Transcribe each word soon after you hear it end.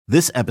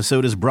This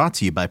episode is brought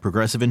to you by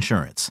Progressive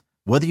Insurance.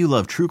 Whether you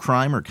love true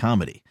crime or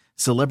comedy,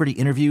 celebrity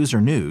interviews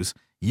or news,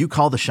 you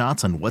call the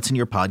shots on what's in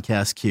your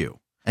podcast queue.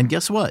 And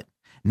guess what?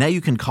 Now you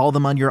can call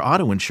them on your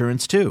auto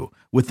insurance too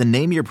with the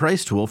Name Your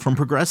Price tool from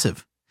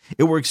Progressive.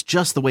 It works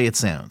just the way it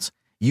sounds.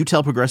 You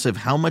tell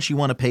Progressive how much you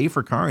want to pay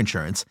for car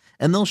insurance,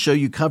 and they'll show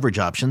you coverage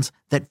options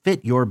that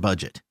fit your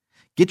budget.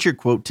 Get your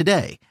quote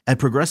today at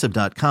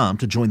Progressive.com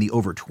to join the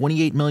over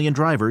 28 million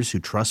drivers who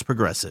trust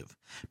Progressive.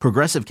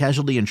 Progressive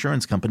Casualty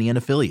Insurance Company and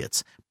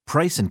Affiliates.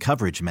 Price and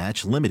coverage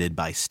match limited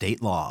by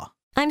state law.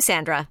 I'm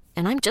Sandra,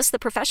 and I'm just the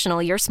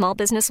professional your small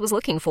business was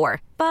looking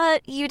for.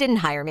 But you didn't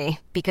hire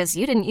me because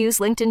you didn't use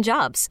LinkedIn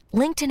Jobs.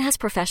 LinkedIn has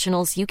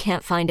professionals you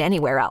can't find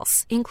anywhere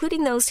else,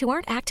 including those who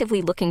aren't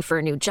actively looking for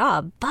a new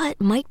job, but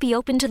might be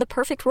open to the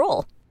perfect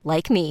role,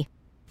 like me.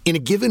 In a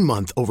given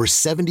month, over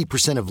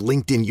 70% of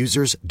LinkedIn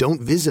users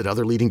don't visit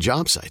other leading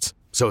job sites.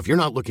 So if you're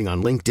not looking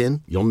on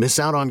LinkedIn, you'll miss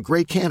out on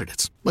great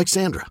candidates like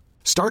Sandra.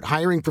 Start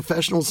hiring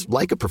professionals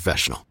like a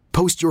professional.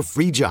 Post your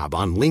free job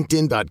on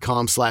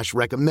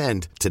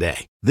linkedin.com/recommend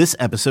today. This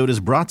episode is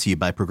brought to you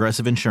by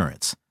Progressive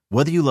Insurance.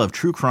 Whether you love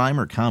true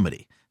crime or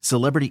comedy,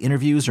 celebrity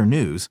interviews or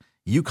news,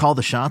 you call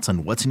the shots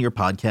on what's in your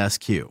podcast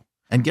queue.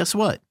 And guess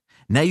what?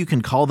 Now you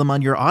can call them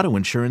on your auto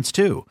insurance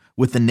too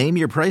with the Name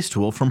Your Price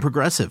tool from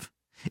Progressive.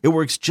 It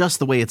works just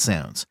the way it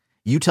sounds.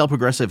 You tell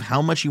Progressive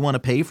how much you want to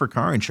pay for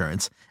car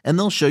insurance, and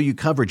they'll show you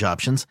coverage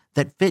options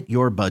that fit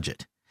your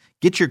budget.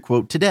 Get your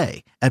quote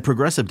today at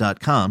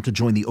Progressive.com to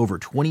join the over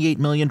 28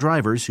 million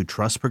drivers who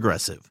trust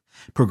Progressive.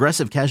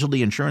 Progressive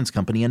Casualty Insurance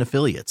Company and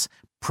Affiliates.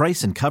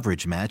 Price and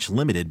coverage match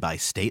limited by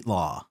state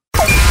law.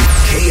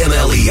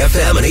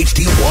 KMLE-FM and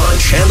HD1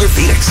 Chandler,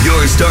 Phoenix.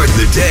 You're starting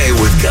the day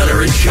with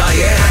Gunner and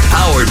Cheyenne.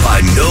 Powered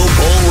by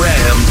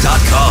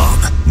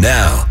NoBullRam.com.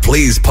 Now,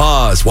 please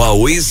pause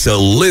while we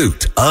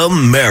salute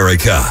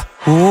America.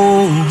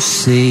 Oh,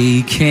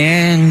 say,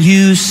 can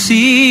you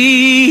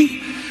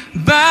see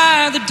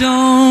by the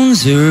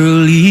dawn's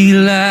early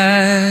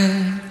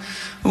light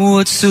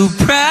what so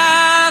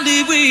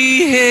proudly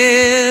we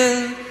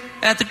hailed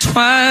at the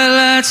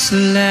twilight's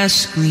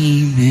last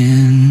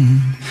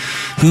gleaming,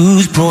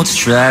 whose broad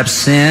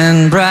stripes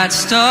and bright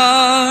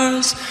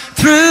stars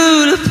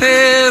through the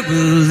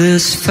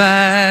perilous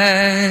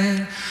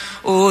fight?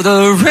 Oh,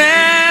 the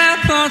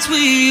ramparts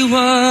we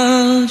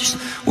watched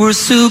were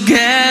so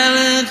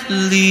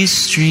gallantly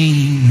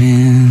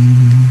streaming,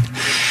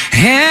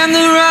 and the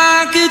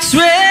rocket's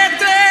red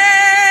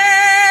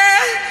glare,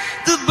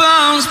 the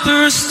bombs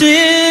bursting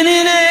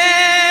in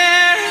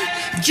air,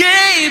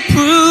 gave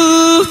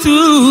proof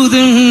through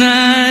the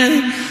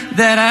night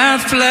that our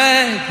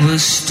flag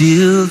was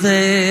still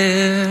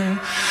there.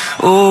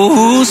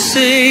 Oh,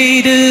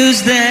 say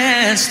does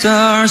that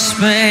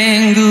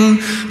star-spangled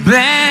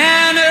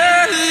banner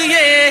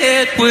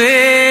yet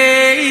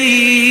wave?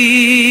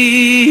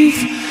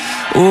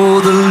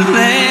 Oh, the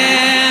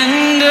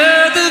land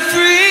of the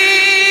free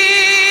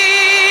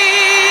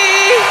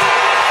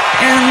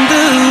and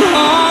the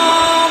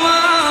home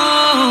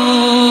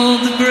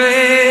of the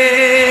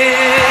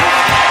brave.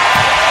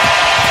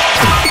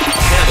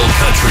 Camel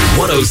Country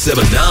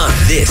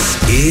 107.9. This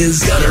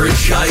is Gunner and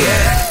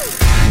Cheyenne.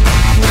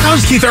 That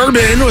was Keith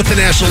Urban with the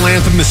national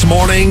anthem this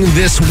morning.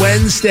 This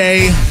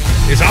Wednesday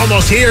is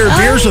almost here.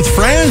 Beers with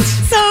Friends.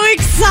 So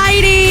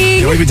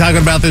exciting. We've been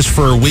talking about this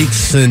for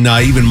weeks and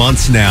even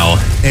months now,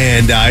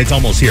 and it's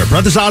almost here.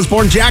 Brothers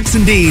Osborne,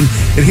 Jackson Dean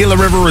at Gila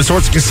River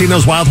Resorts and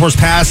Casinos Wild Horse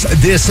Pass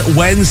this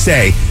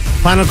Wednesday.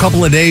 Final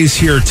couple of days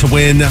here to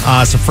win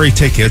some free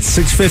tickets.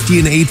 $6.50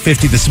 and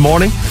 $8.50 this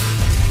morning.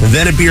 And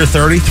then at Beer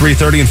 30,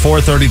 3:30 and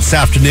 4:30 this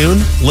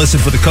afternoon. Listen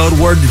for the code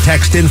word to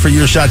text in for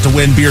your shot to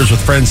win Beers with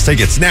Friends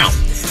tickets. Now,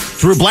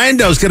 Drew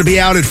Blando's going to be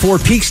out at Four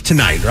Peaks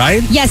tonight,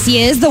 right? Yes,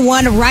 he is. The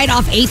one right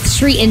off 8th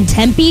Street in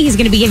Tempe. He's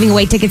going to be giving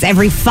away tickets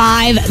every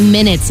 5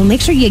 minutes, so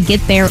make sure you get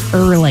there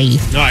early.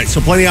 All right,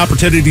 so plenty of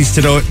opportunities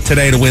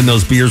today to win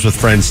those Beers with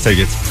Friends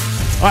tickets.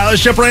 All right,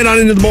 let's jump right on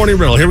into the morning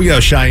riddle. Here we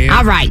go, Cheyenne.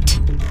 All right.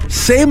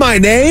 Say my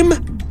name,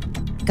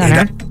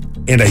 Gunner.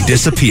 and I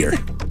disappear.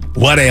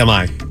 What am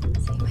I?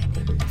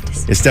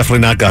 It's definitely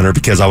not Gunner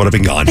because I would have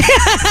been gone.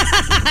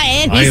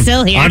 And he's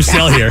still here. I'm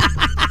still here.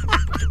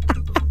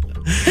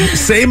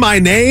 Say my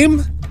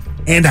name,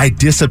 and I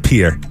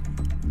disappear.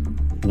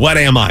 What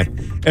am I?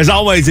 As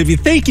always, if you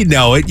think you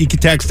know it, you can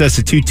text us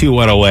at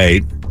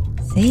 22108.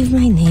 Save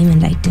my name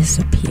and I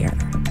disappear.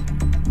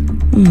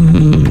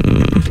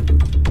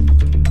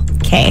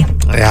 Okay.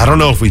 I don't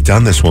know if we've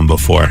done this one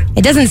before.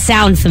 It doesn't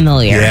sound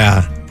familiar.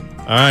 Yeah.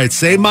 All right.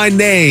 Say my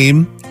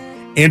name,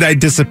 and I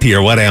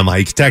disappear. What am I?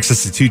 You can text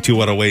us at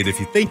 22108. If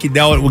you think you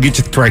know it, we'll get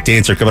you the correct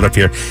answer coming up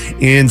here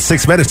in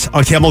 6 minutes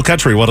on Camel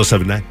Country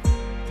 107.9.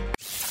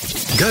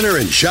 Gunner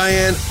and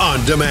Cheyenne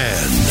on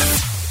demand.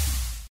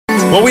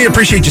 Well, we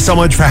appreciate you so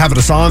much for having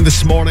us on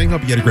this morning.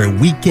 Hope you had a great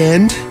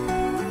weekend.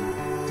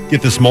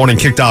 Get this morning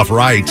kicked off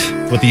right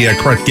with the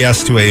correct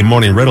guess to a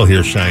morning riddle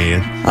here,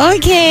 Cheyenne.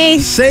 Okay.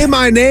 Say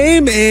my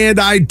name and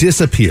I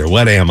disappear.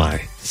 What am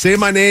I? Say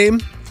my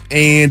name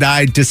and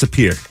I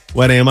disappear.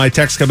 What am I?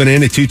 Text coming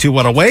in at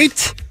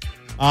 22108.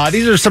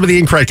 These are some of the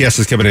incorrect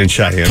guesses coming in,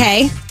 Cheyenne.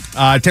 Okay.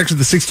 Text with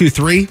the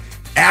 623,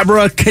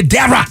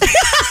 abracadabra.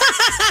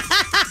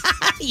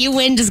 You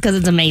win just because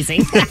it's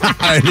amazing.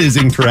 It is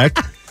incorrect.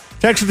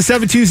 Text with the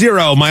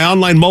 720, my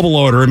online mobile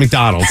order at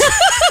McDonald's.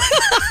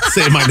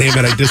 Say my name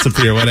and I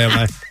disappear. What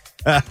am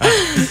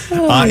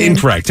I?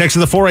 Incorrect. Text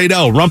with the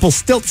 480,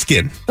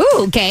 Rumpelstiltskin.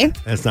 Ooh, okay.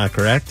 That's not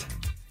correct.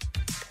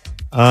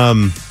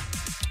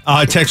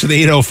 Text with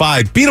the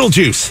 805,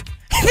 Beetlejuice.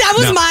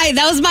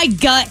 That was my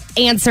gut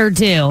answer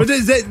too. But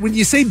is that when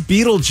you say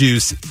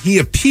Beetlejuice, he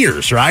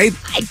appears, right?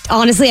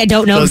 Honestly, I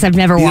don't know because I've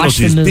never watched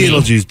the movie.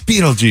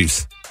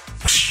 Beetlejuice.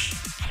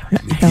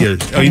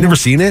 You never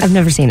seen it? I've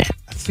never seen it.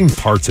 I've seen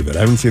parts of it.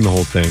 I haven't seen the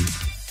whole thing.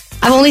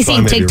 I've only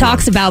seen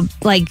TikToks about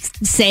like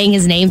saying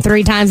his name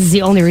 3 times. Is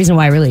the only reason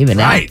why I really even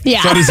know. Right.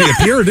 Yeah. So does he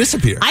appear or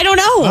disappear? I don't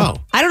know. Oh.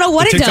 I don't know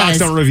what The it TikToks does.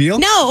 don't reveal?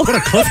 No. What a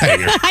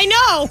cliffhanger. I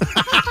know.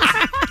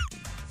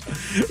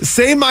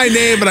 Say my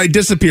name and I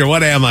disappear.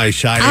 What am I,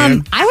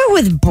 Cheyenne? I went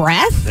with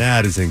breath.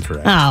 That is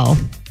incorrect. Oh.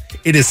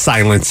 It is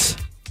silence.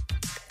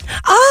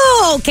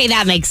 Oh, okay,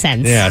 that makes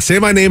sense. Yeah, say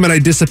my name and I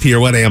disappear.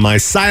 What am I?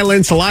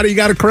 Silence. A lot of you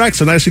got it correct,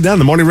 so nicely done.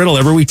 The Morning Riddle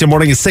every weekday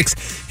morning at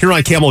 6 here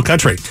on Camel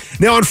Country.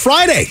 Now, on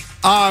Friday,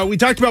 we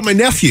talked about my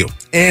nephew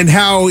and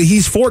how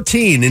he's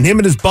 14 and him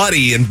and his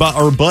buddy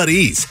or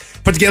buddies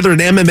put together an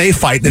MMA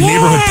fight in the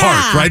neighborhood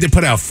park, right? They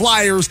put out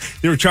flyers.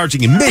 They were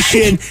charging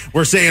admission.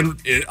 We're saying,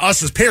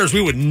 us as parents, we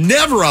would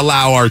never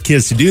allow our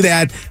kids to do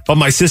that. But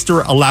my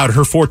sister allowed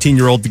her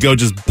 14-year-old to go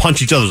just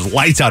punch each other's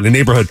lights out in a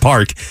neighborhood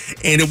park.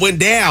 And it went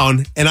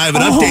down, and I have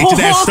an update to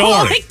that story.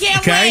 I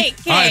can't wait.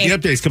 Okay. All right, the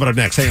update's coming up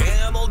next. Hang on.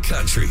 Camel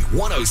Country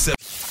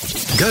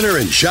 107. Gunner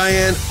and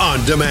Cheyenne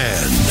on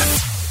demand.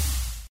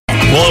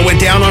 Well, it went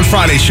down on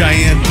Friday,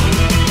 Cheyenne.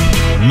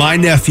 My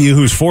nephew,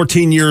 who's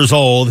 14 years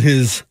old,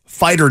 his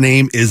fighter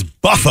name is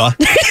Buffa.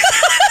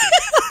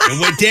 It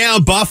went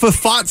down. Buffa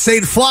fought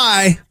St.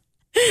 Fly.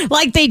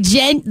 Like they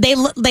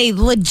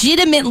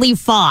legitimately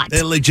fought.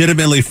 They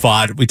legitimately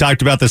fought. We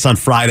talked about this on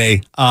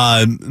Friday.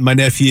 My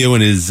nephew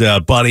and his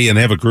buddy, and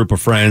they have a group of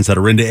friends that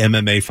are into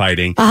MMA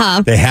fighting.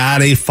 They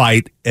had a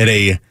fight at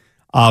a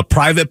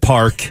private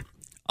park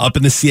up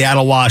in the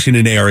Seattle,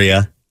 Washington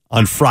area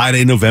on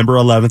Friday, November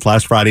 11th,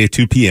 last Friday at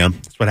 2 p.m.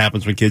 That's what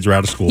happens when kids are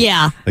out of school.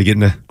 Yeah. They get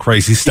into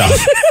crazy stuff.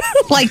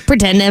 Like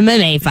pretend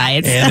MMA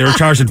fights. And they were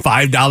charging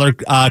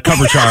 $5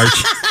 cover charge.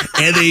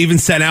 And they even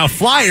sent out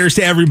flyers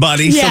to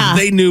everybody so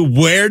they knew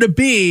where to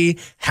be,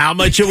 how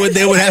much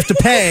they would have to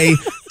pay,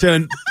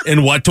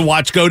 and what to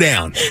watch go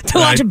down. To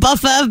watch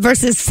Buffa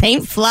versus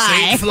St.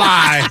 Fly. St.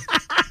 Fly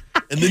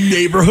in the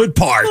neighborhood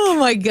park. Oh,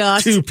 my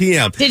gosh. 2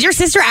 p.m. Did your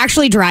sister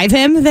actually drive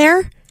him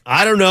there?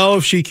 I don't know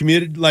if she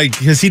commuted,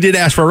 because he did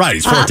ask for a ride.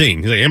 He's 14.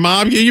 He's like, hey,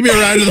 Mom, can you give me a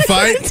ride to the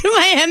fight? To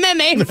my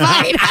MMA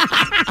fight.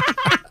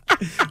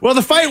 Well,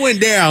 the fight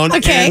went down,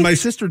 and my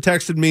sister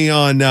texted me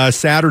on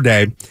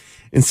Saturday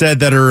and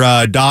said that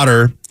her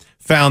daughter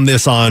found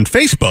this on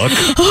Facebook.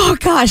 Oh,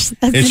 gosh.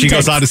 That's and she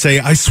goes on to say,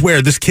 I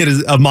swear this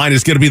kid of mine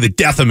is going to be the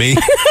death of me.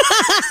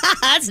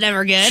 That's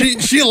never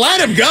good. She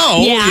let him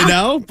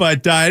go,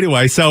 But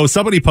anyway, so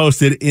somebody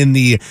posted in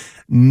the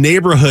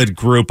neighborhood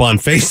group on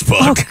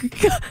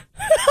Facebook.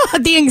 Oh,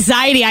 the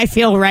anxiety I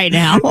feel right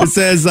now. It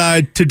says,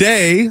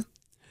 today...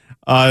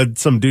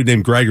 some dude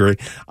named Gregory.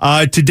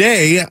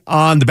 Today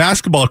on the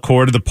basketball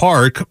court of the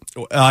park,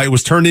 it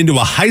was turned into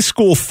a high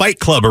school fight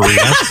club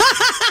arena.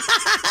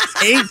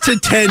 8 to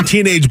 10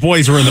 teenage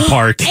boys were in the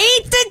park. 8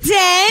 to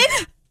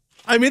 10?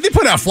 I mean, they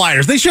put out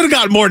flyers. They should have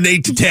gotten more than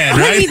 8 to 10,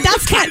 right? I mean,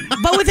 that's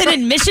but with an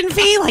admission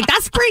fee,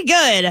 that's pretty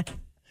good.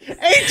 8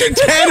 to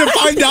 10 and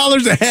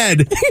 $5 a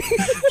head.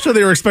 So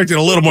they were expecting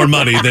a little more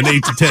money than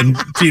 8 to 10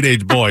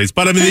 teenage boys.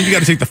 But I mean, then you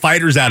got to take the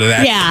fighters out of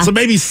that. Yeah. So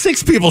maybe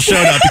 6 people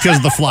showed up because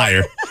of the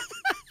flyer.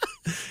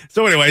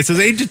 So anyway, it says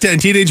 8 to 10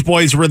 teenage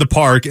boys were in the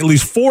park. At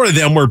least 4 of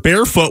them were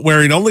barefoot,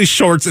 wearing only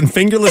shorts and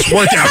fingerless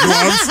workout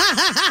gloves.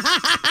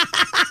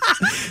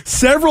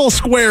 Several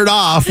squared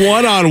off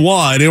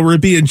one-on-one and were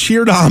being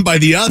cheered on by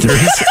the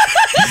others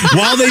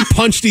while they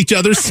punched each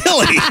other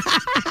silly.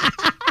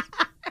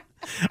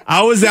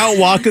 I was out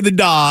walking the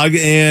dog,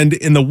 and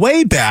in the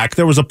way back,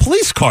 there was a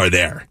police car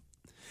there.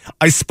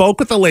 I spoke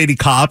with the lady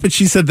cop, and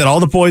she said that all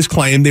the boys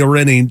claimed they were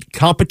in a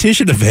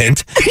competition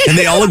event, and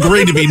they all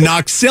agreed to be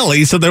knocked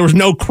silly, so there was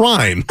no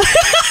crime.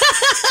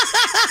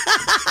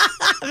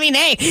 I mean,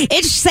 hey,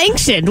 it's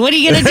sanctioned. What are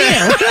you going to do?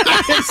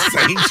 It's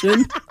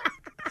sanctioned.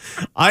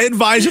 I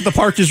advised that the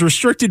park is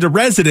restricted to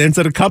residents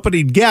and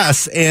accompanied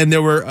guests, and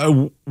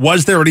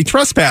was there any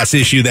trespass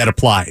issue that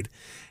applied?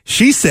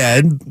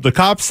 The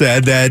cop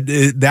said that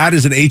that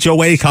is an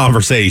HOA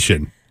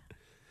conversation.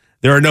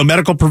 There are no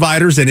medical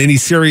providers, and any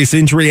serious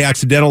injury,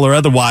 accidental or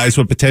otherwise,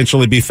 would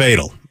potentially be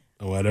fatal.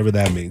 Whatever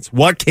that means.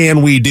 What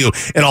can we do?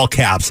 In all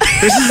caps.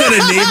 This is in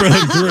a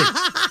neighborhood group.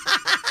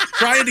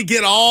 Trying to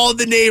get all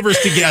the neighbors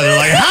together.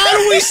 How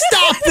do we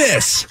stop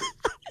this?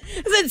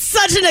 It's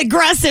such an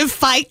aggressive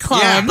fight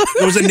club. Yeah,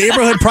 it was a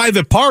neighborhood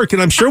private park,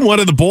 and I'm sure one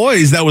of the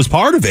boys that was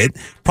part of it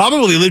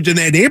probably lived in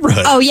that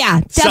neighborhood. Oh,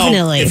 yeah,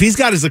 definitely. So if he's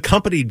got his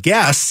accompanied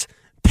guests,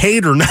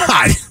 paid or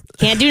not,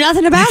 Can't do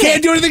nothing about it.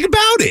 Can't do anything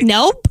about it.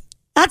 Nope.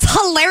 That's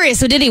hilarious.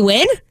 So did he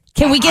win?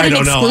 Can we get an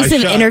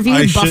exclusive interview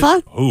with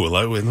Buffa? Oh,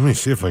 let me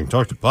see if I can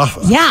talk to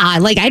Buffa. Yeah,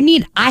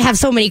 I have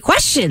so many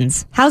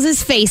questions. How's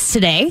his face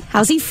today?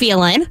 How's he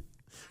feeling?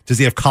 Does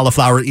he have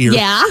cauliflower ear?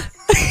 Yeah.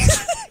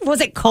 Was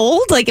it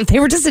cold? Like if they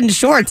were just in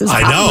shorts, it was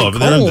I know, probably but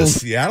they're in the cold.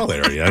 Seattle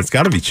area. It's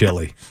got to be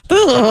chilly.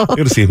 Ugh. Got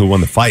to see who won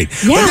the fight.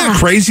 Yeah. Isn't that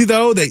crazy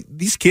though? That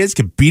these kids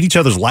can beat each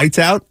other's lights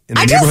out in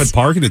a neighborhood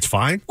park and it's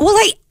fine. Well,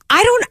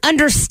 I don't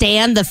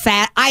understand the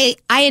fact. I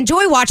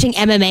enjoy watching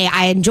MMA.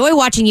 I enjoy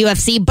watching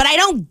UFC, but I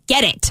don't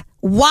get it.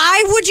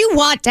 Why would you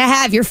want to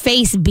have your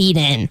face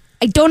beaten?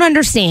 I don't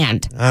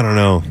understand. I don't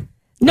know.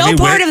 No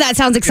part of that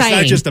sounds exciting.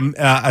 It's not just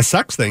a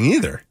sex thing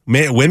either.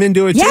 Women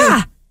do it too.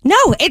 Yeah. No,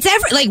 it's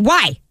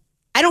why?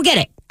 I don't get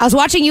it. I was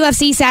watching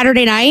UFC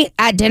Saturday night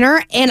at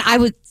dinner, and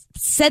I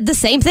said the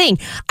same thing.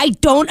 I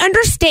don't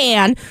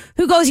understand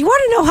who goes, you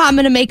want to know how I'm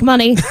going to make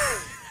money?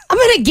 I'm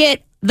going to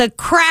get the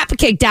crap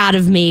kicked out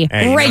of me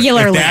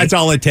regularly. If that's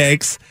all it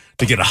takes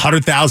to get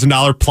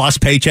 $100,000 plus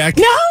paycheck?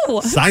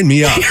 No. Sign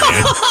me up,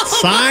 man.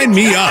 Sign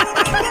me up.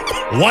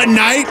 One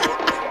night,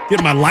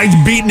 get my lights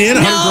beaten in,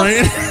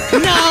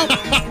 $100,000. No,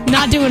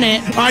 not doing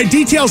it. All right,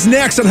 details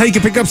next on how you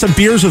can pick up some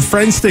Beers with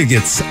Friends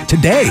tickets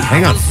today.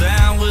 Hang on.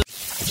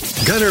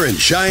 Gunner and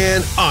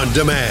Cheyenne on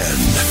demand.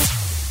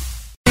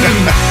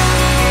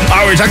 All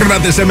right, we're talking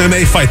about this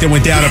MMA fight that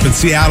went down up in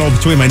Seattle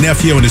between my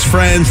nephew and his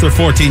friends. They're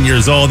 14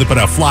 years old. They put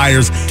out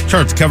flyers,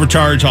 charge, cover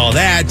charge, all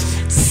that.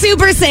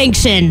 Super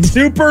sanctioned.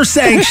 Super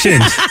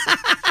sanctioned.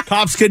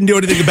 Cops couldn't do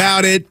anything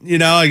about it. You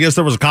know, I guess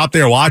there was a cop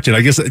there watching. I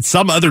guess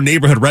some other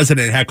neighborhood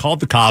resident had called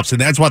the cops, and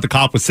that's why the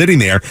cop was sitting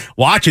there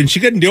watching. She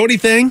couldn't do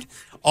anything.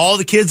 All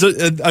the kids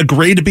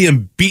agreed to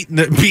being beaten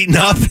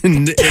up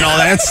and all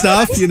that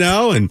stuff, you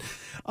know. And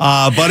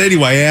but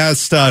anyway, I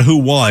asked who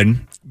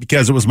won.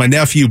 Because it was my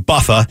nephew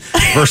Buffa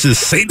versus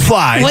Saint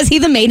Fly. Was he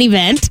the main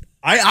event?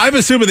 I'm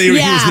assuming he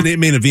was the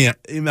main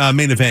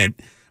event.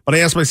 But I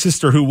asked my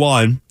sister who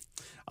won.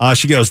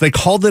 She goes, they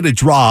called it a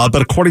draw,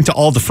 but according to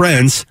all the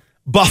friends,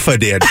 Buffa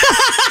did.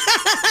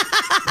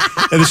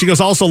 And then she goes,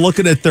 also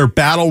looking at their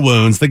battle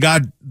wounds, they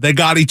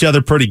got each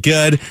other pretty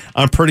good.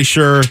 I'm pretty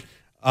sure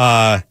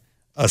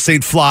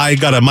Saint Fly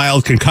got a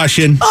mild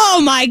concussion.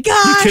 Oh my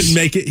gosh!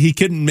 He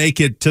couldn't make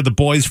it to the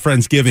boys'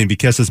 Friendsgiving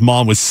because his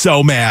mom was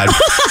so mad.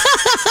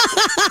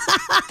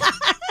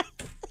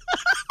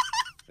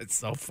 It's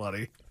so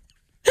funny.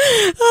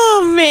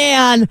 Oh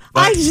man,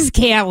 I just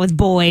can't with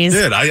boys.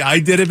 Dude, I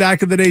did it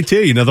back in the day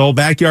too. You know, the whole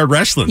backyard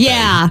wrestling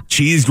thing.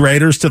 Cheese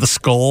graters to the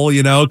skull,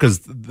 you know, because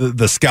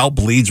the scalp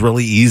bleeds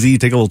really easy. You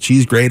take a little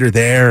cheese grater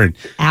there. And,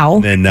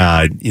 ow. And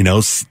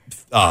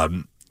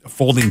then,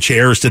 folding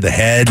chairs to the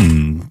head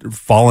and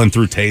falling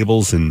through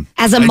tables. And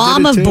as a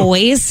mom of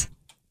boys,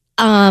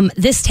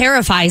 this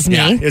terrifies me.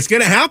 Yeah, it's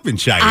going to happen,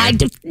 Cheyenne. I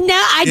don't know.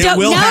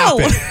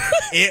 Happen.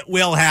 It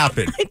will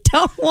happen. I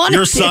don't want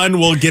Your son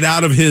will get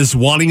out of his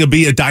wanting to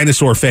be a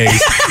dinosaur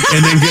phase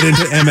and then get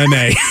into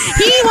MMA.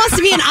 He wants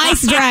to be an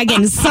ice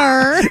dragon,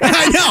 sir.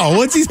 I know.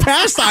 Once he's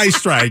past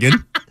ice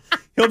dragon,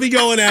 he'll be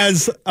going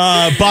as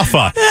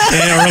Buffa,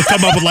 or he'll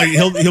come up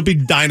with he'll be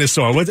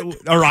dinosaur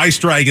or ice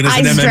dragon as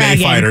an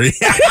MMA fighter.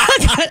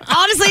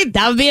 Honestly,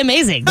 that would be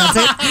amazing.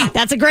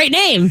 That's a great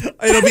name.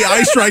 It'll be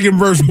ice dragon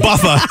versus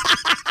Buffa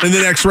in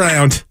the next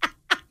round.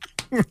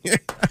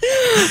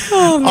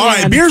 Oh, man. All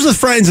right, Beers with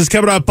Friends is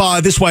coming up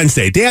this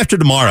Wednesday, day after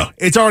tomorrow.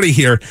 It's already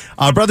here.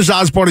 Brothers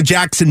Osborne and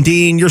Jackson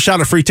Dean, your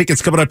shot of free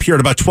tickets coming up here in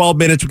about 12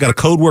 minutes. We've got a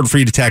code word for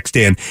you to text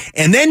in.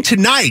 And then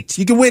tonight,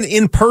 you can win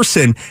in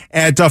person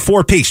at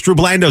Four Peaks. Drew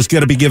Blando's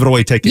going to be giving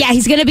away tickets. Yeah,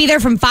 he's going to be there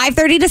from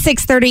 5:30 to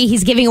 6:30.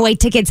 He's giving away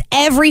tickets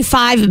every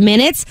 5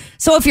 minutes.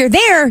 So if you're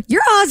there,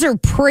 your odds are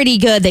pretty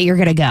good that you're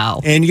going to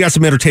go. And you got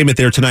some entertainment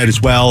there tonight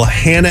as well.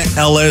 Hannah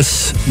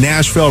Ellis,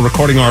 Nashville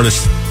recording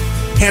artist.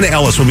 Hannah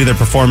Ellis will be there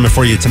performing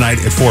for you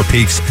tonight at Four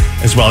Peaks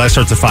as well. That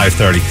starts at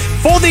 5:30.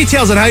 Full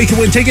details on how you can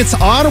win tickets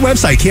on our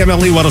website,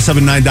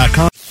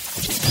 KMLE1079.com.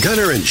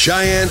 Gunner and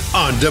Cheyenne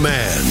on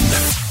demand.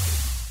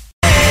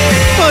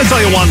 Well, that's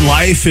all you want in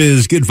life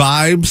is good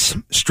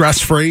vibes,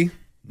 stress-free,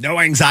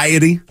 no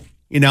anxiety.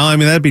 You know, I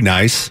mean, that'd be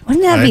nice.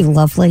 Wouldn't that be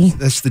lovely?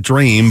 That's the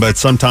dream, but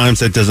sometimes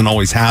that doesn't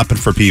always happen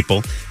for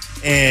people.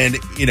 And,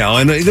 you know,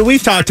 and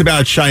we've talked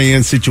about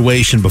Cheyenne's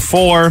situation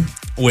before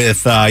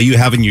with you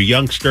having your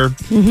youngster,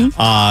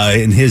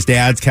 and his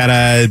dad's kind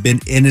of been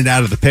in and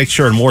out of the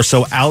picture, and more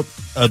so out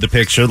of the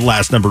picture the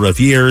last number of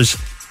years.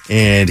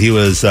 And it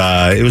was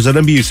an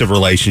abusive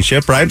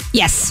relationship, right?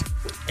 Yes.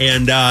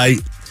 And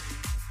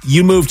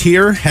you moved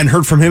here, hadn't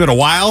heard from him in a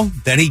while.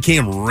 Then he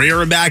came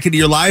rearing back into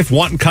your life,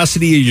 wanting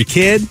custody of your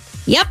kid.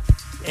 Yep.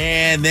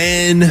 And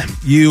then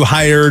you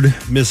hired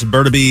Miss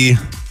Burnaby.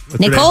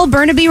 Nicole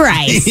Burnaby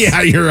Rice.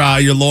 Yeah,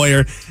 your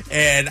lawyer.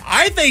 And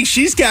I think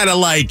she's kind of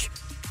like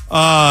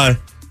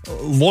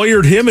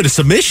lawyered him into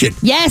submission.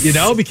 Yes. You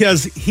know,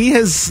 because he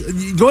has...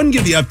 Go ahead and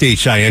give the update,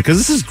 Cheyenne, because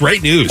this is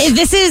great news.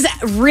 This is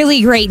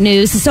really great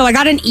news. So I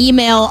got an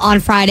email on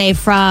Friday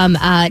from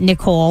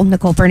Nicole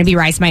Burnaby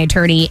Rice, my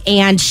attorney,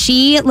 and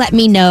she let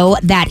me know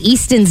that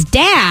Easton's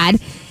dad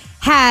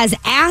has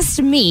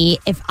asked me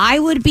if I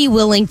would be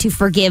willing to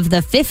forgive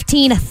the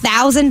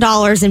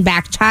 $15,000 in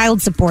back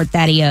child support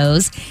that he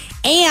owes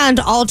and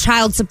all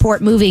child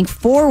support moving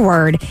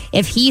forward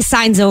if he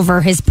signs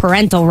over his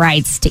parental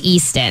rights to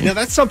Easton. Now,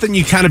 that's something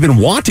you kind of been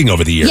wanting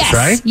over the years, yes,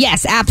 right?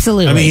 Yes,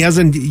 absolutely. I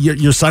mean,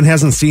 your son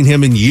hasn't seen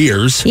him in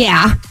years.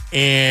 Yeah.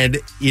 And,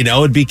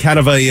 it'd be kind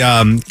of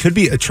could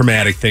be a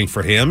traumatic thing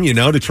for him,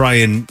 to try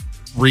and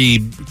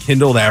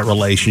rekindle that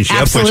relationship.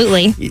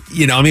 Absolutely. Which,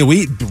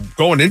 we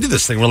going into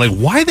this thing, we're like,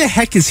 why the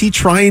heck is he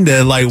trying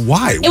to,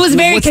 why? It was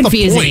very What's the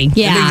confusing. point?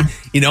 Yeah. And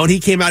then, and he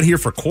came out here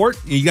for court.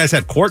 You guys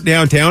had court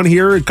downtown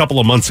here a couple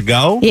of months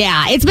ago.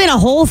 Yeah, it's been a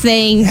whole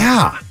thing.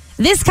 Yeah.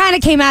 This kind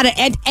of came out of,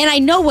 and I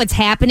know what's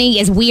happening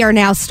is we are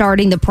now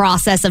starting the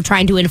process of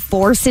trying to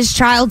enforce his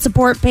child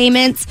support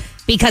payments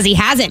because he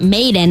hasn't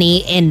made any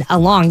in a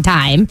long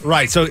time.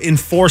 Right. So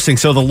enforcing.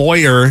 So the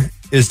lawyer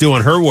is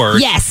doing her work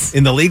yes.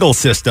 in the legal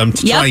system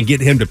to try and get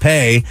him to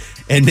pay.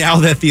 And now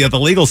that the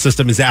legal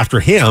system is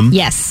after him,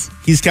 yes,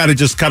 he's kind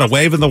of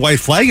waving the white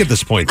flag at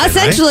this point.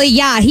 Essentially, right?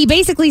 Yeah. He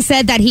basically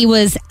said that he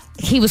was,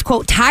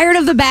 quote, tired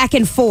of the back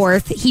and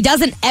forth. He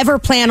doesn't ever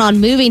plan on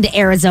moving to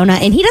Arizona,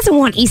 and he doesn't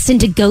want Easton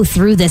to go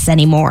through this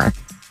anymore.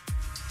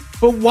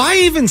 But why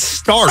even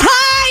start?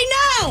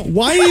 I know!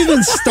 Why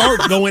even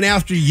start going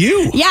after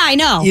you? Yeah, I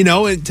know.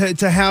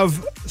 To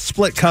have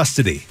split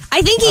custody.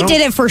 I think he did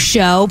it for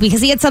show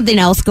because he had something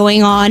else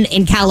going on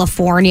in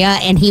California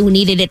and he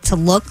needed it to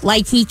look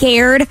like he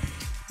cared.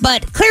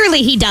 But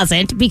clearly he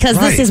doesn't because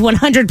this is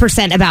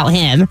 100% about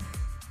him.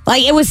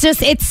 It was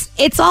just,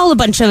 it's all a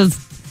bunch of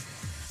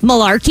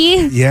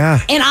malarkey.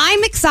 Yeah. And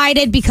I'm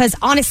excited because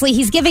honestly,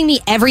 he's giving me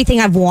everything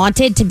I've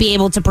wanted to be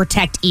able to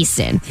protect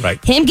Easton.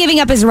 Right. Him giving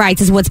up his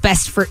rights is what's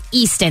best for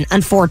Easton,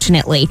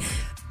 unfortunately.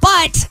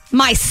 But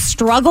my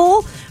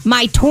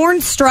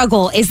torn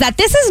struggle is that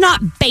this is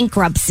not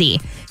bankruptcy.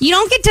 You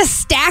don't get to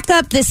stack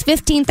up this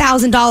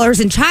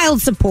 $15,000 in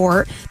child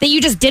support that you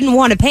just didn't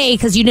want to pay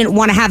because you didn't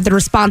want to have the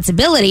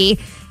responsibility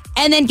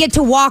and then get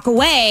to walk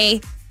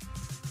away.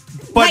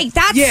 But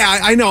yeah,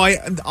 I know.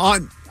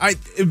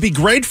 It'd be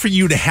great for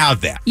you to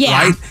have that,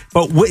 right?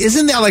 But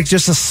isn't that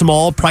just a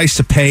small price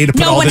to pay to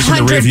put all this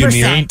in the rearview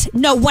mirror?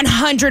 No,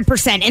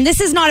 100%. And this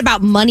is not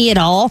about money at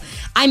all.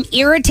 I'm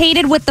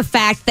irritated with the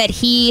fact that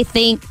he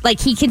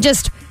he can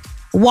just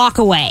walk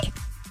away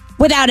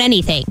without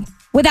anything,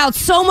 without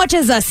so much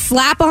as a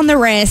slap on the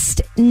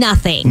wrist,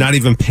 nothing. Not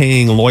even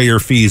paying lawyer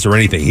fees or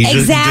anything. He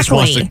just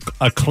wants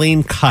a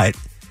clean cut.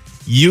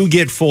 You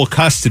get full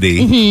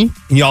custody, and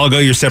you all go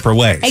your separate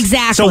ways.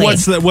 Exactly.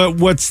 So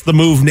what's the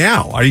move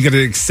now? Are you going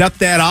to accept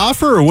that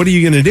offer, or what are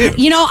you going to do?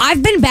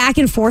 I've been back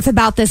and forth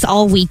about this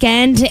all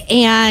weekend,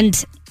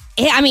 and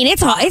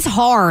it's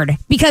hard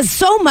because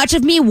so much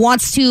of me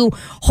wants to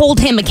hold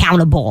him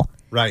accountable.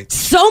 Right.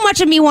 So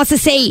much of me wants to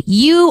say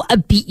you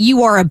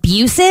are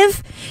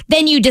abusive.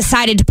 Then you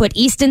decided to put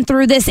Easton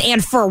through this,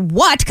 and for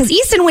what? Because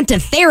Easton went to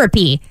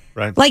therapy.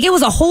 Right. It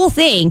was a whole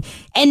thing.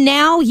 And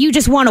now you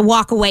just want to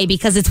walk away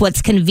because it's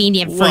what's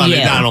convenient for you.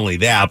 Not only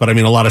that, but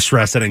a lot of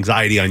stress and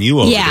anxiety on you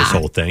over this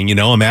whole thing.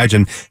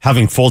 Imagine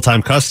having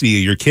full-time custody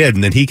of your kid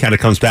and then he kind of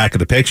comes back in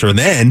the picture and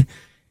then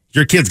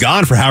your kid's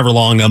gone for however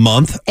long, a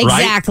month,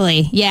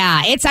 Exactly. Right?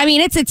 Yeah.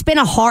 It's been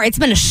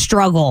a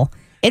struggle.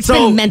 It's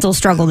been a mental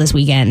struggle this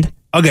weekend.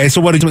 Okay.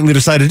 So what did you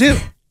decide to do?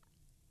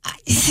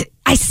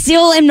 I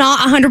still am not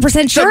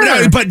 100%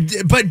 sure.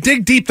 But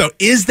dig deep though.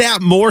 Is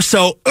that more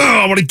so? Oh,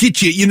 I want to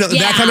get you.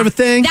 That kind of a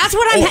thing. That's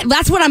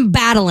what I'm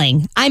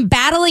battling. I'm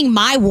battling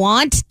my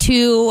want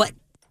to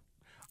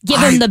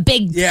give him the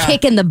big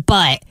kick in the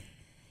butt.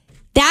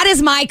 That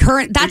is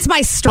that's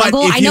my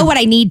struggle. I know what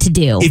I need to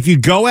do. If you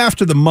go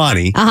after the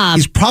money,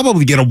 he's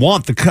probably going to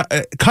want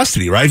the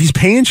custody, right? If he's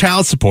paying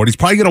child support, he's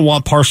probably going to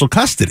want partial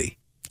custody.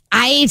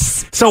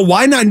 So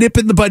why not nip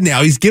it in the bud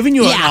now? He's giving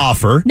you an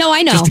offer. No,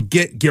 I know. Just to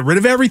get rid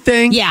of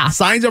everything. Yeah.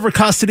 Signs over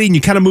custody and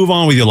you kind of move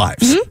on with your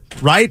lives.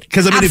 Mm-hmm. Right?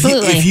 Because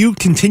if you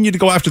continue to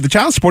go after the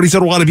child support, he's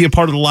going to want to be a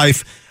part of the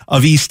life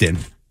of Easton.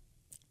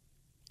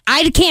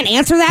 I can't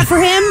answer that for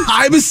him.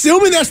 I'm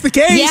assuming that's the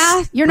case.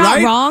 Yeah, you're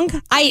not wrong.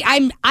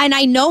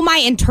 I know my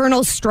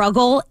internal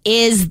struggle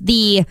is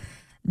the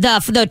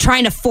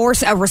trying to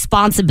force a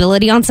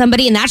responsibility on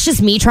somebody, and that's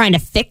just me trying to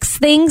fix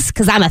things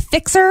because I'm a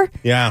fixer.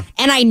 Yeah.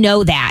 And I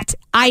know that.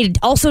 I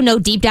also know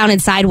deep down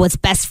inside what's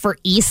best for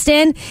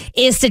Easton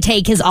is to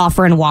take his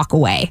offer and walk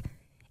away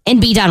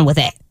and be done with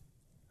it.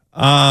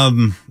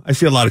 I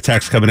see a lot of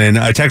texts coming in.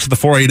 I texted the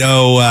 480,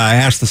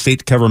 asked the state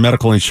to cover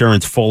medical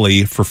insurance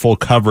fully for full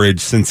coverage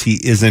since he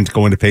isn't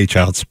going to pay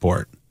child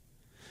support.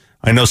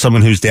 I know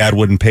someone whose dad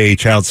wouldn't pay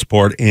child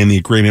support, and the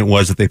agreement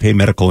was that they pay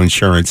medical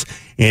insurance,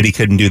 and he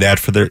couldn't do that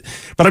for their.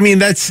 But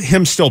that's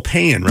him still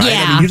paying, right?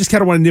 Yeah. You just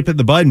kind of want to nip it in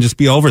the bud and just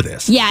be over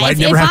this. Yeah, right?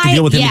 Never have to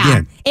deal with him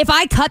again. If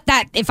I cut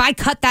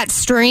that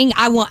string,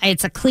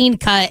 it's a clean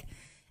cut.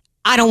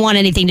 I don't want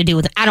anything to do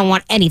with it. I don't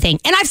want anything.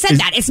 And I've said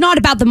that. It's not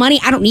about the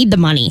money. I don't need the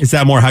money. Is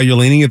that more how you're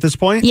leaning at this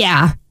point?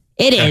 Yeah,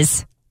 it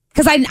is.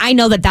 Because I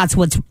know that's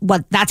what's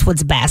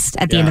best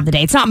at the end of the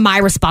day. It's not my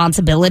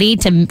responsibility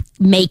to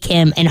make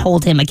him and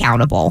hold him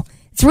accountable.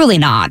 It's really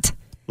not.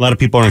 A lot of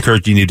people are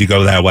encouraging you to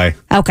go that way.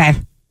 Okay.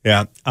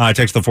 Yeah.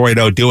 Text the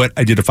 480, do it.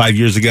 I did it 5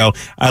 years ago.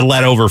 I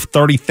let over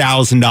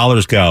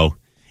 $30,000 go,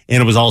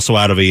 and it was also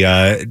out of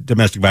a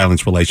domestic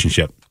violence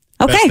relationship.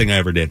 Okay. Best thing I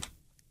ever did.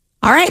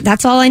 All right.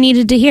 That's all I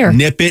needed to hear.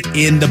 Nip it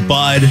in the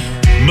bud.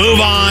 Move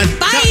on.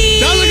 Bye.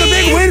 Sounds like a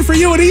big win for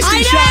you at Easton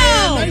I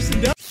Cheyenne. know. Nice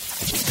and done.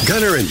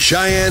 Gunner and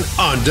Cheyenne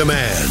on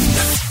demand.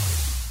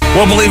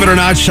 Well, believe it or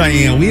not,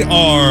 Cheyenne, we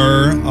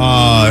are,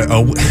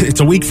 it's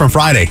a week from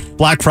Friday,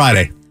 Black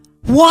Friday.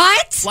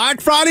 What? Black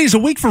Friday is a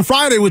week from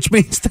Friday, which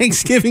means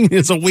Thanksgiving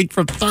is a week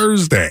from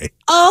Thursday.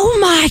 Oh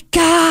my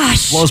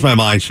gosh. Blows my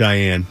mind,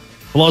 Cheyenne.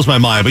 Blows my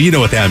mind, but you know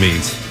what that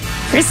means.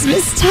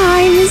 Christmas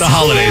time is The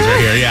holidays here. are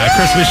here. Yeah,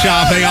 Christmas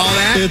shopping, all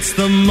that. It's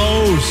the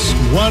most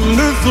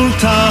wonderful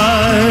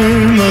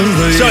time of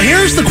the So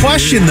here's the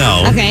question,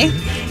 though. Okay.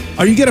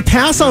 Are you going to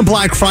pass on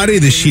Black Friday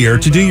this year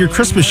to do your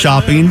Christmas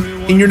shopping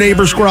in your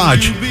neighbor's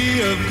garage?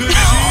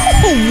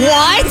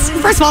 What?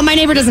 First of all, my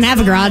neighbor doesn't have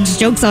a garage.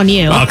 Joke's on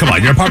you. Oh, come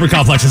on. Your apartment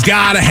complex has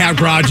got to have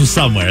garages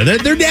somewhere.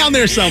 They're down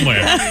there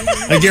somewhere.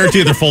 I guarantee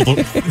you they're filled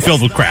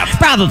with crap.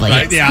 Probably.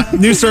 Right? Yeah.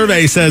 New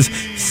survey says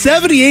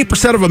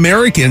 78% of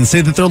Americans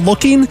say that they're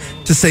looking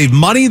to save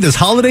money this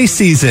holiday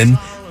season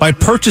by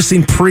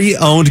purchasing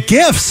pre-owned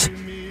gifts.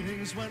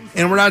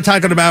 And we're not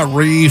talking about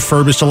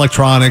refurbished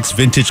electronics,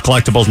 vintage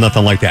collectibles,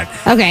 nothing like that.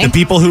 Okay. The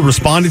people who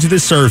responded to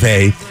this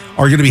survey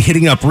are going to be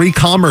hitting up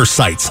re-commerce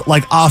sites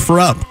like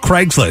OfferUp,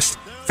 Craigslist,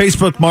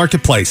 Facebook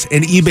Marketplace,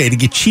 and eBay to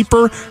get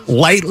cheaper,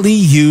 lightly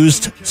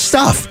used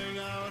stuff.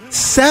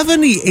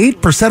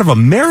 78% of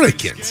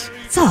Americans.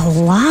 It's a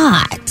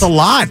lot. It's a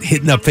lot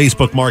hitting up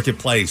Facebook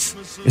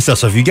Marketplace and stuff.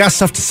 So if you got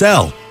stuff to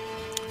sell,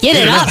 Get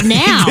it up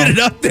now. Get it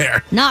up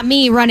there. Not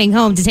me running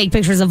home to take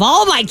pictures of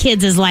all my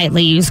kids'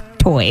 lightly used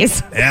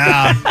toys.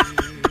 Yeah.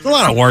 It's a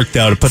lot of work,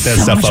 though, to put that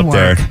So stuff much up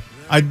work. there.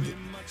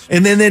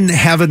 And then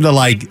having to,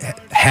 like,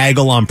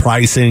 haggle on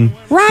pricing.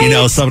 Right. You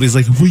know, somebody's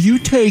like, will you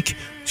take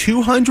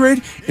 200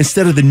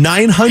 instead of the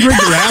 900 you're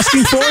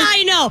asking for?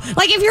 I know.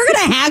 Like, if you're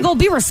going to haggle,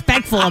 be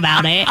respectful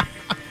about it.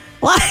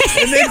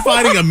 And then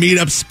finding a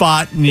meetup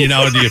spot, and, you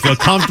know, do you feel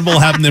comfortable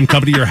having them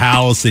come to your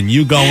house and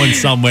you going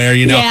somewhere,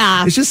 you know?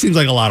 Yeah. It just seems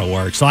like a lot of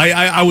work. So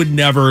I would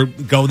never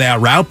go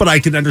that route, but I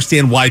can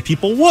understand why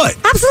people would.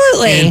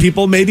 Absolutely. And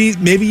people maybe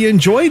you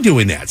enjoy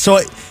doing that. So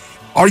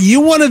are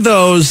you one of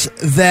those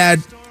that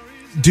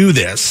do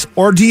this?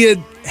 Or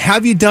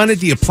have you done it?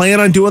 Do you plan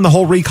on doing the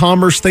whole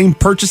re-commerce thing,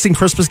 purchasing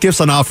Christmas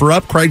gifts on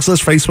OfferUp,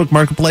 Craigslist, Facebook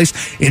Marketplace,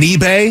 and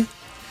eBay?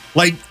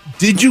 Like,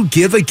 did you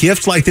give a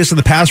gift like this in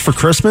the past for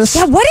Christmas?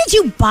 Yeah, what did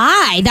you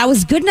buy that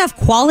was good enough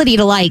quality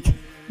to, like,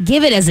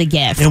 give it as a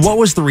gift? And what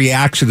was the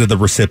reaction of the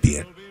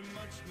recipient?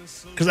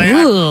 Because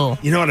Ooh.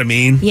 you know what I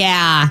mean?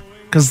 Yeah.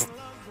 Because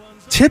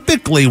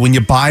typically when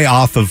you buy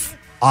off of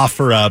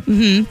OfferUp,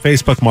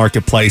 Facebook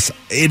Marketplace,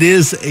 it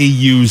is a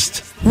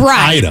used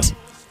Right. item.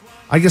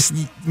 I guess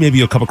maybe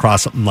you'll come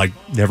across something like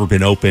never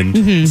been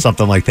opened,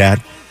 something like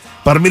that.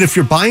 But I mean, if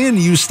you're buying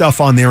used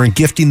stuff on there and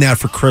gifting that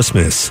for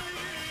Christmas,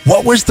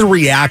 what was the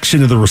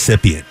reaction of the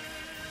recipient?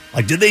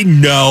 Like, did they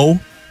know?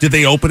 Did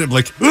they open it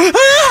like,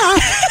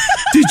 ah!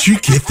 Did you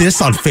get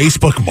this on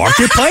Facebook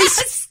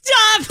Marketplace?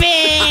 Stop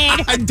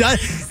it. I'm done.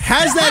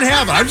 Has that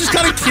happened? I'm just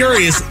kind of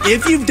curious.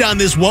 If you've done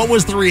this, what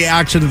was the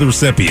reaction of the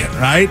recipient,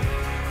 right?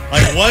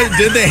 Like, what?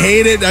 Did they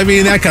hate it? I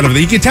mean, that kind of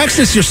thing. You can text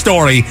us your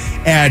story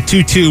at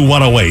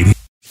 22108.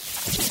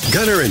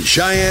 Gunner and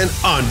Cheyenne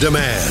on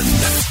demand.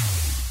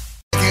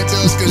 Can't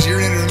tell us because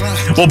you're in it or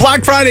not. Well,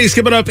 Black Friday is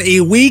coming up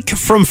a week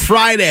from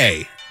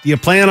Friday. Do you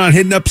plan on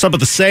hitting up some of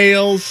the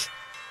sales?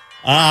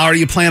 Or do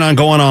you plan on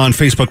going on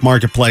Facebook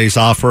Marketplace,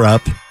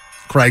 OfferUp,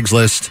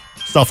 Craigslist,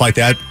 stuff like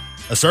that?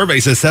 A survey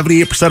says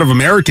 78% of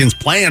Americans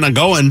plan on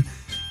going to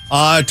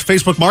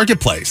Facebook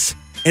Marketplace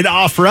and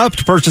OfferUp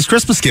to purchase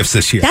Christmas gifts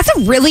this year. That's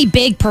a really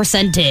big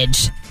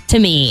percentage to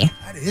me.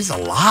 That is a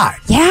lot.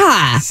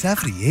 Yeah.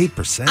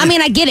 78%. I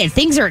mean, I get it.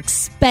 Things are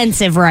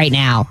expensive right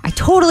now. I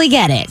totally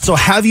get it. So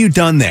have you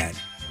done that?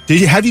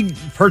 Have you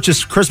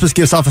purchased Christmas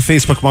gifts off of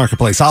Facebook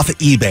Marketplace, off of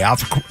eBay,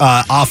 off of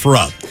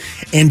OfferUp,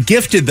 and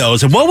gifted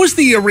those? And what was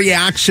the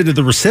reaction of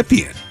the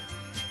recipient?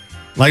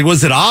 Like,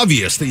 was it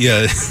obvious that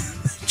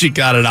you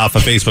got it off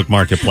of Facebook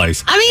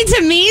Marketplace? I mean,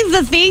 to me,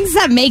 the things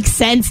that make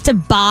sense to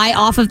buy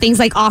off of things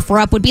like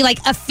OfferUp would be like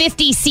a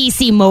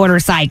 50cc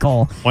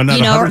motorcycle. Why not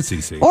you know,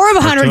 100cc? Or a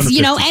 100,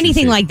 250cc.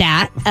 anything like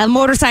that. A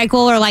motorcycle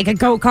or like a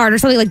go-kart or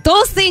something. Like,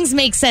 those things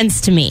make sense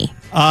to me.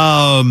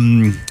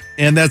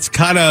 And that's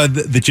kind of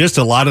the gist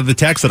of a lot of the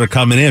texts that are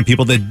coming in.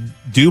 People that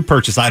do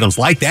purchase items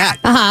like that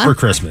for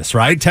Christmas,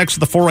 right? Text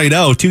the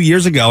 480. 2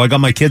 years ago, I got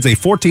my kids a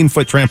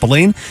 14-foot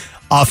trampoline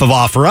off of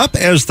OfferUp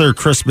as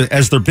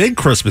their big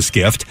Christmas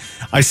gift.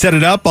 I set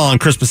it up on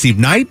Christmas Eve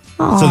night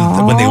so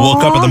that when they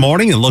woke up in the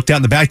morning and looked out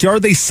in the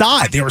backyard, they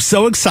saw it. They were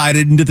so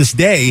excited, and to this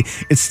day,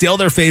 it's still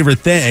their favorite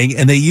thing,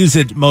 and they use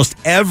it most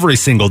every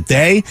single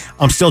day.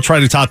 I'm still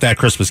trying to top that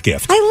Christmas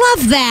gift. I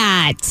love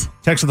that.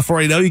 Text the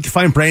 480. You can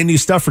find brand new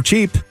stuff for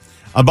cheap.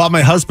 I bought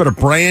my husband a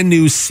brand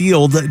new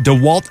sealed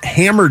DeWalt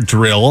hammer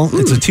drill.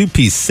 It's a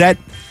 2-piece set.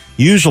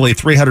 Usually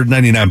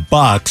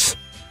 $399,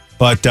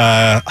 but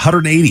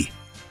 $180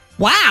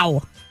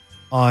 Wow.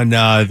 on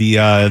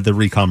the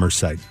re-commerce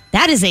site.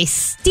 That is a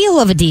steal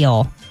of a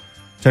deal.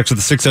 Text with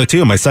the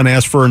 602. My son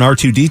asked for an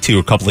R2-D2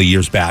 a couple of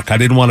years back. I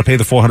didn't want to pay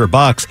the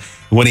 $400.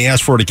 When he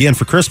asked for it again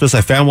for Christmas,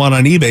 I found one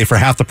on eBay for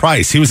half the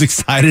price. He was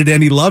excited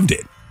and he loved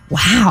it.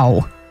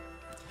 Wow.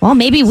 Well,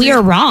 maybe we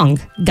are wrong,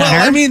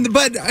 Gunner.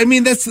 Well,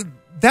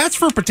 that's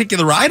for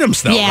particular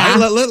items, though. Yeah.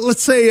 Right?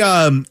 Let's say,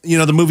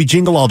 the movie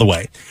Jingle All the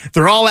Way.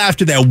 They're all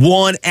after that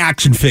one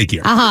action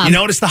figure. Uh-huh. You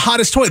know, and it's the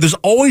hottest toy. There's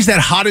always that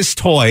hottest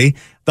toy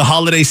the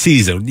holiday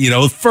season. You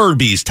know,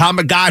 Furbies,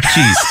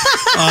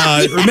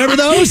 Tamagotchis. Remember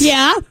those?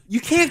 Yeah. You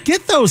can't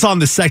get those on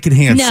the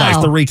secondhand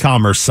sites, the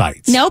re-commerce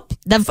sites. Nope.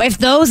 If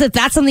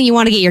that's something you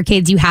want to get your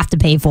kids, you have to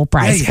pay full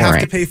price you for have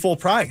it. to pay full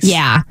price.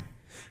 Yeah.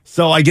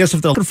 So I guess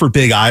if they're looking for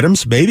big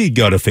items, maybe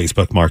go to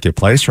Facebook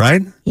Marketplace,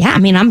 right? Yeah, I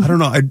mean, I don't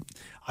know.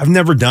 I've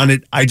never done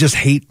it. I just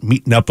hate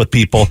meeting up with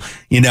people.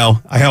 You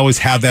know, I always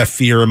have that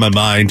fear in my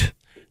mind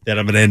that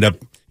I'm going to end up,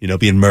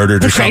 being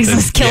murdered or something.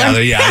 Craigslist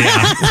killer. Yeah.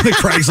 The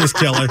Craigslist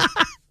killer.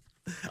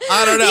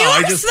 I don't know. You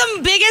are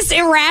the biggest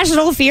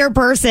irrational fear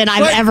person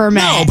I've ever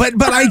met. No,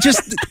 but I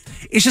just...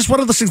 It's just one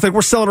of those things, like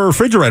we're selling a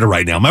refrigerator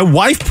right now. My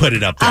wife put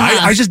it up there.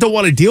 I just don't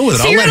want to deal with it.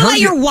 So you're going to let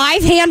your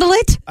wife handle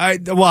it?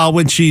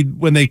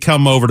 When they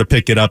come over to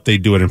pick it up, they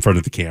do it in front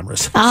of the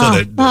cameras. So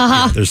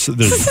that there's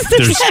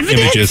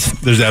images,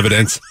 there's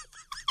evidence.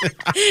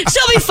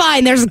 She'll be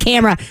fine. There's a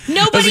camera.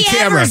 Nobody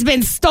ever has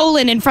been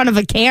stolen in front of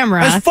a camera.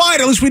 That's fine.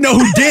 At least we know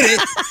who did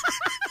it.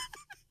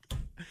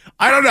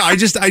 I don't know. I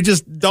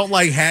just don't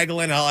like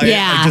haggling.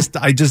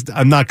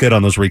 I'm not good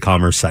on those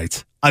re-commerce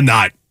sites. I'm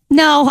not.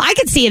 No, I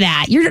could see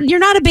that. You're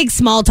not a big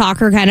small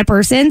talker kind of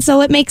person,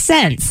 so it makes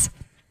sense.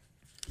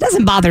 It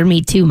doesn't bother me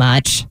too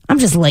much. I'm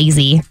just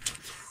lazy.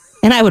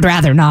 And I would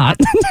rather not.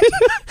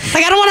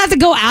 I don't want to have to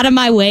go out of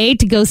my way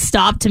to go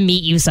stop to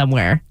meet you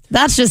somewhere.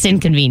 That's just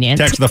inconvenient.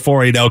 Text the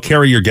 480,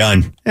 carry your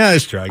gun. Yeah,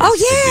 that's true.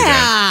 Oh,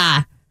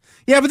 yeah.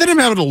 Yeah, but then I'm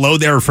having to load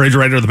their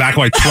refrigerator in the back of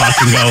my truck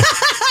and go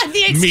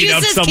the meet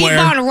up somewhere.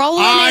 Keep on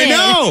rolling I in.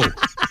 know.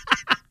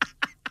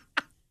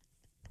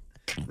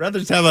 Rather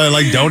just have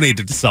donate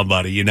it to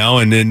somebody,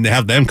 and then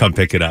have them come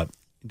pick it up.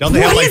 Don't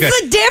they what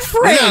is the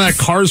difference?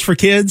 Cars for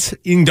kids.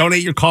 You can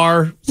donate your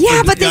car.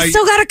 Yeah, but they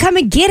still got to come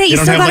and get it. You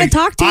still got to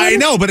talk to them. I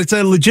know, but it's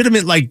a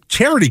legitimate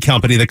charity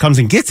company that comes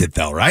and gets it,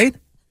 though, right?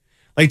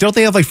 Don't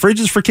they have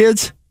fridges for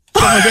kids?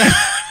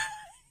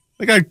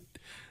 They got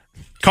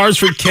cars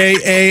for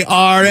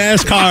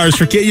KARS, cars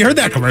for kids. You heard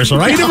that commercial,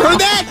 right? You never heard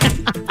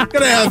that?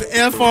 Gonna have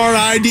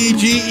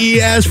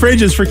FRIDGES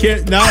fridges for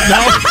kids. No.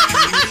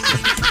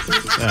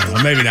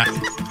 Maybe not.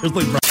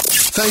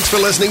 Thanks for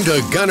listening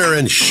to Gunner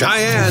and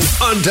Cheyenne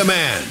on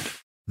Demand.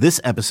 This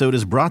episode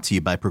is brought to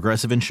you by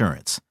Progressive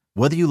Insurance.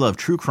 Whether you love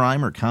true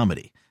crime or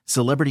comedy,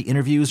 celebrity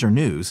interviews or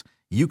news,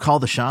 you call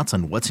the shots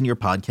on what's in your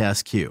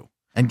podcast queue.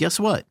 And guess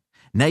what?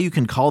 Now you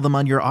can call them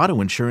on your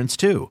auto insurance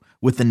too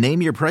with the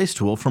Name Your Price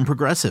tool from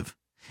Progressive.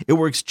 It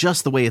works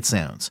just the way it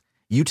sounds.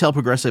 You tell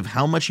Progressive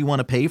how much you want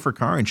to pay for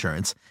car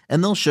insurance,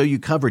 and they'll show you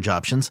coverage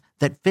options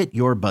that fit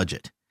your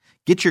budget.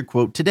 Get your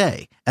quote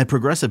today at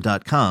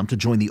Progressive.com to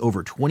join the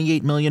over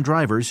 28 million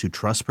drivers who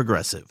trust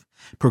Progressive.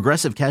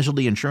 Progressive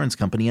Casualty Insurance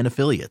Company and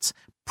Affiliates.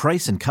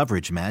 Price and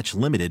coverage match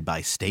limited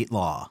by state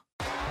law.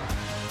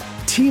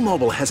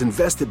 T-Mobile has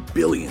invested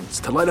billions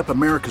to light up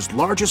America's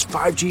largest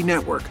 5G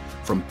network,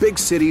 from big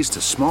cities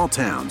to small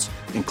towns,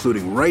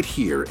 including right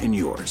here in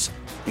yours.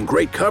 And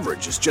great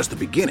coverage is just the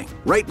beginning.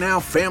 Right now,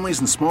 families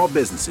and small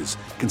businesses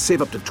can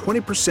save up to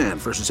 20%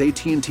 versus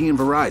AT&T and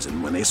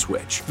Verizon when they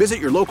switch. Visit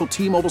your local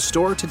T-Mobile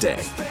store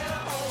today.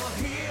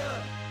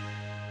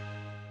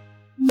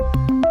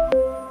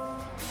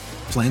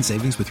 Plan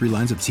savings with 3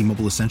 lines of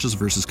T-Mobile Essentials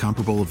versus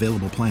comparable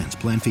available plans.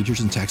 Plan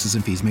features and taxes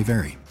and fees may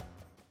vary.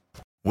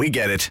 We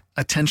get it.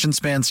 Attention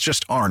spans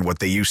just aren't what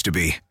they used to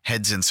be.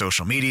 Heads in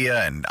social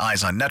media and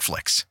eyes on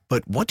Netflix.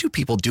 But what do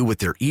people do with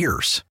their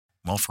ears?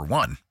 Well, for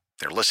one,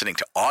 they're listening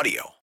to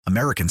audio.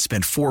 Americans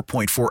spend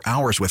 4.4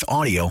 hours with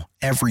audio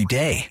every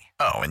day.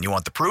 Oh, and you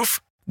want the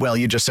proof? Well,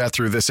 you just sat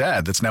through this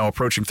ad that's now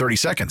approaching 30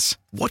 seconds.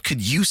 What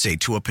could you say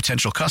to a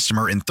potential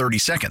customer in 30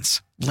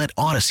 seconds? Let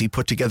Odyssey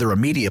put together a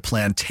media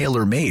plan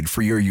tailor-made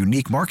for your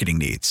unique marketing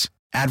needs.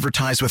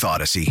 Advertise with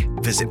Odyssey.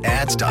 Visit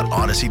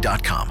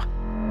ads.odyssey.com.